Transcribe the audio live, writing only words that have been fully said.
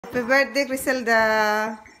Happy birthday, Griselda.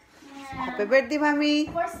 Happy birthday,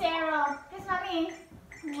 Mommy. For Sarah. Kiss, Mommy.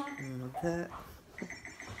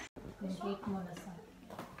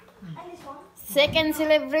 Second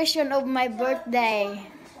celebration of my birthday.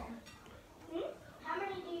 How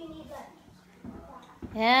many do you need left?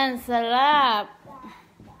 Yan, sarap. Yeah,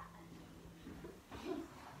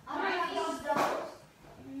 those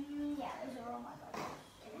are all my dollars.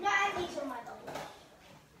 No, these are my dollars.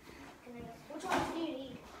 Which ones do you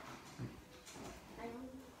need?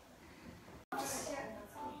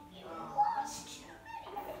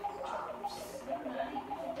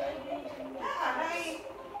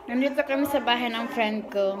 Nandito kami sa bahay ng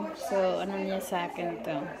friend ko. So, ano niya sa akin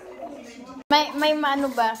to. May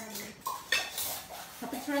maano ba?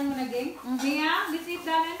 Picture mo na game? Mia, this is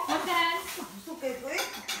darling. What's that? Sukay ko eh.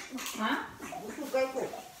 Ha? Sukay ko.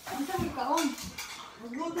 Ang saan mo kaon?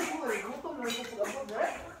 Magluto ko eh. Gutom na ito sa abod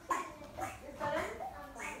eh.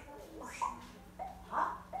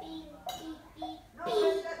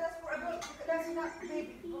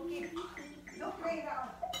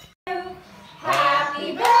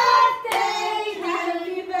 Happy birthday,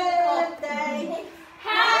 happy birthday,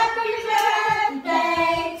 happy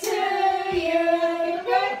birthday to you. Happy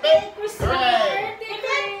birthday, Christmas. Make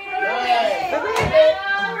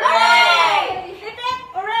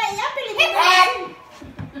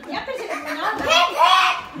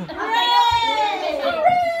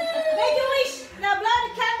a wish. Now blow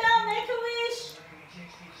the candle. Make a wish.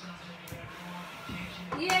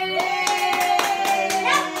 Yay!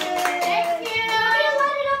 Thank you. Can you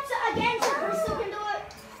light it up again so Crystal can do it?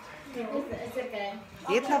 It's okay.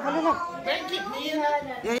 Kita pala lang.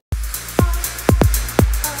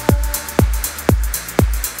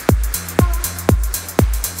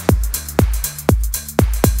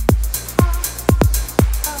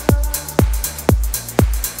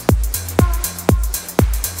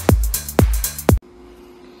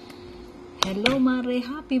 Hello, Mare.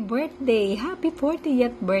 Happy birthday. Happy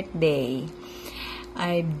 40th birthday.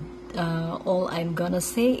 All I'm gonna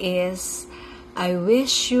say is I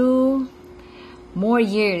wish you more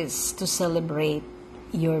years to celebrate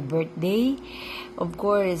your birthday. Of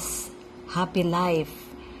course, happy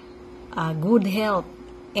life, good health,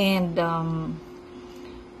 and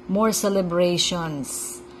more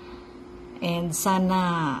celebrations. And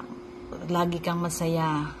sana lagi kang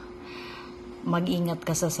masaya. Mag-ingat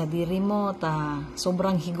ka sa sadiri mo,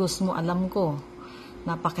 sobrang higos mo, alam ko,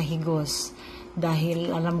 napakahigos.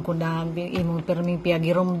 Dahil alam ko na imong perming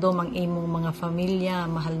piyagiromdom ang imong mga familya,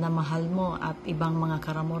 mahal na mahal mo, at ibang mga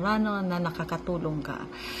karamorano na nakakatulong ka.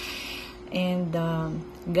 And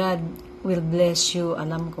God will bless you,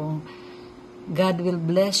 alam ko, God will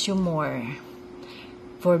bless you more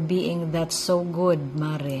for being that so good,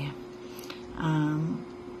 Mare.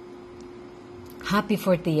 Happy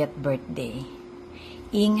 40th birthday.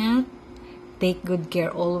 Ingat, take good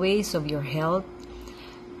care always of your health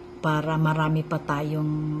para marami pa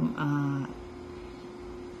tayong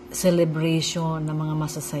celebration na mga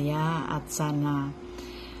masasaya at sana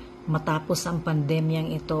matapos ang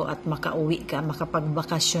pandemyang ito at makauwi ka,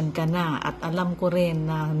 makapagbakasyon ka na at alam ko rin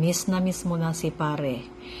na miss mo na si pare.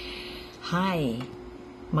 Hi,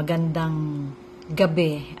 magandang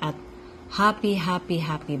gabi at happy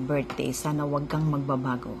birthday. Sana wag kang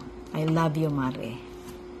magbabago. I love you, Mare.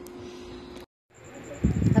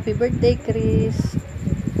 Happy birthday, Chris.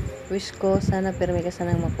 Wish ko sana permi ka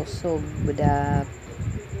sanang makusog. Buda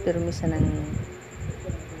permi sanang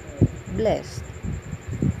blessed.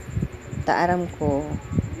 Taaram ko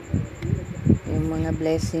yung mga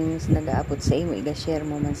blessings nag-aabot sa imo, iga-share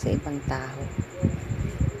mo man sa ibang tao.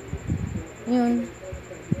 Yun.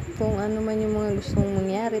 Kung ano man yung mga gustong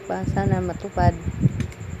mangyari pa, sana matupad.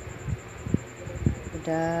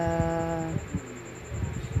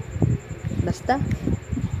 Basta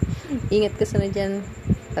ingat ka sana dyan.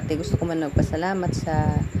 Pati gusto ko man nagpasalamat sa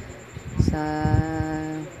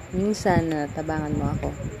minsan na tabangan mo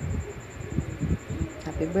ako.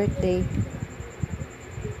 Happy birthday.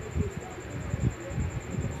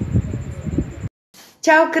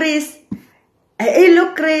 Ciao, Chris.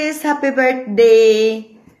 Hello, Chris. Happy birthday.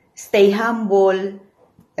 Stay humble.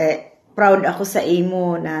 Proud ako sa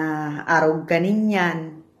imo na arog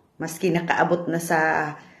kaninyan. Maski nakaabot na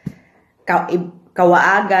sa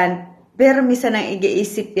kawaagan. Pero misan ang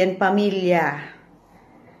igiisip yan, pamilya.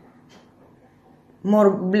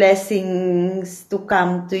 More blessings to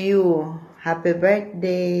come to you. Happy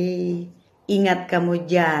birthday. Ingat ka mo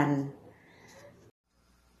dyan.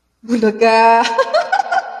 Bulaga.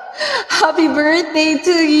 Happy birthday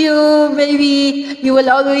to you, baby. You will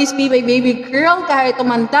always be my baby girl kahit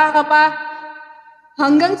tumanda ka pa.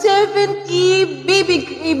 hanggang 70,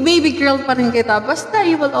 baby girl pa rin kita. Basta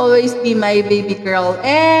you will always be my baby girl.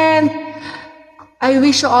 And I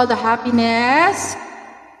wish you all the happiness,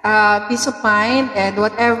 peace of mind, and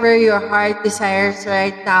whatever your heart desires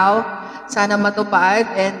right now, sana matupad.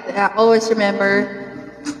 And always remember,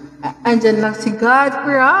 andyan lang si God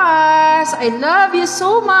for us. I love you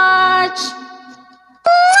so much.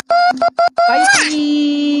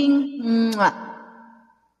 Fighting! Mwah.